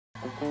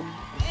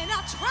And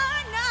I'll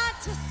try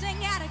not to sing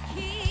out of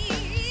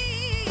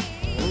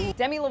key.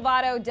 Demi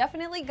Lovato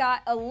definitely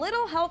got a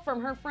little help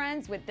from her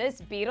friends with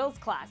this Beatles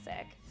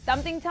classic.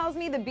 Something tells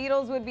me the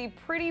Beatles would be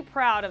pretty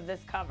proud of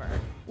this cover.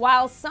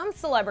 While some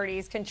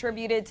celebrities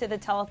contributed to the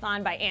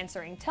telethon by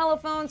answering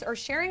telephones or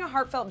sharing a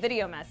heartfelt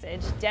video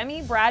message,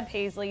 Demi, Brad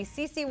Paisley,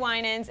 CeCe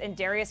Winans, and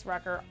Darius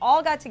Rucker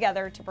all got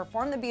together to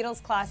perform the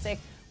Beatles classic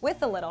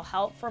with a little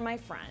help from my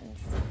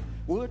friends.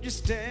 Would you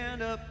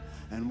stand up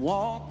and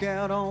walk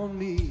out on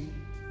me?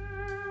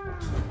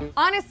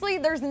 Honestly,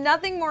 there's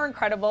nothing more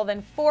incredible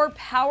than 4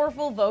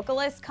 powerful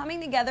vocalists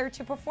coming together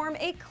to perform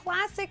a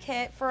classic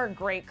hit for a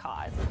great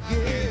cause.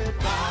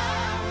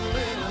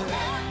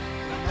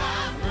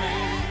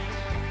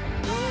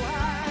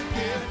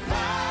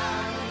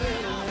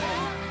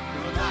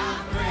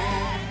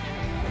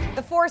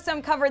 The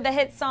foursome covered the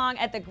hit song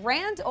at the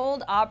Grand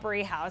Ole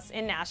Opry House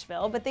in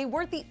Nashville, but they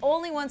weren't the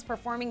only ones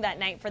performing that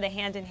night for the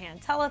Hand in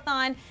Hand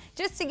Telethon.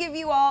 Just to give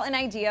you all an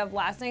idea of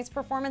last night's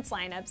performance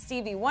lineup,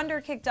 Stevie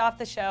Wonder kicked off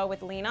the show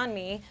with Lean on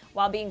Me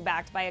while being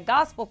backed by a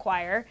gospel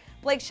choir.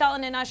 Blake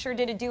Shelton and Usher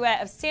did a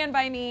duet of Stand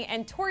By Me,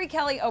 and Tori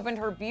Kelly opened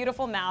her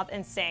beautiful mouth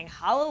and sang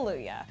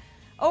Hallelujah.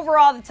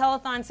 Overall, the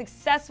telethon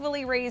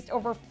successfully raised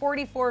over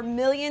 $44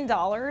 million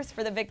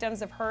for the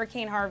victims of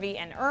Hurricane Harvey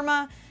and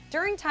Irma.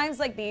 During times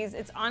like these,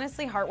 it's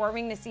honestly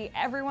heartwarming to see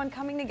everyone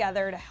coming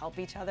together to help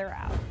each other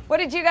out. What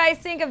did you guys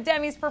think of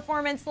Demi's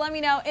performance? Let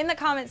me know in the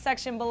comments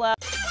section below.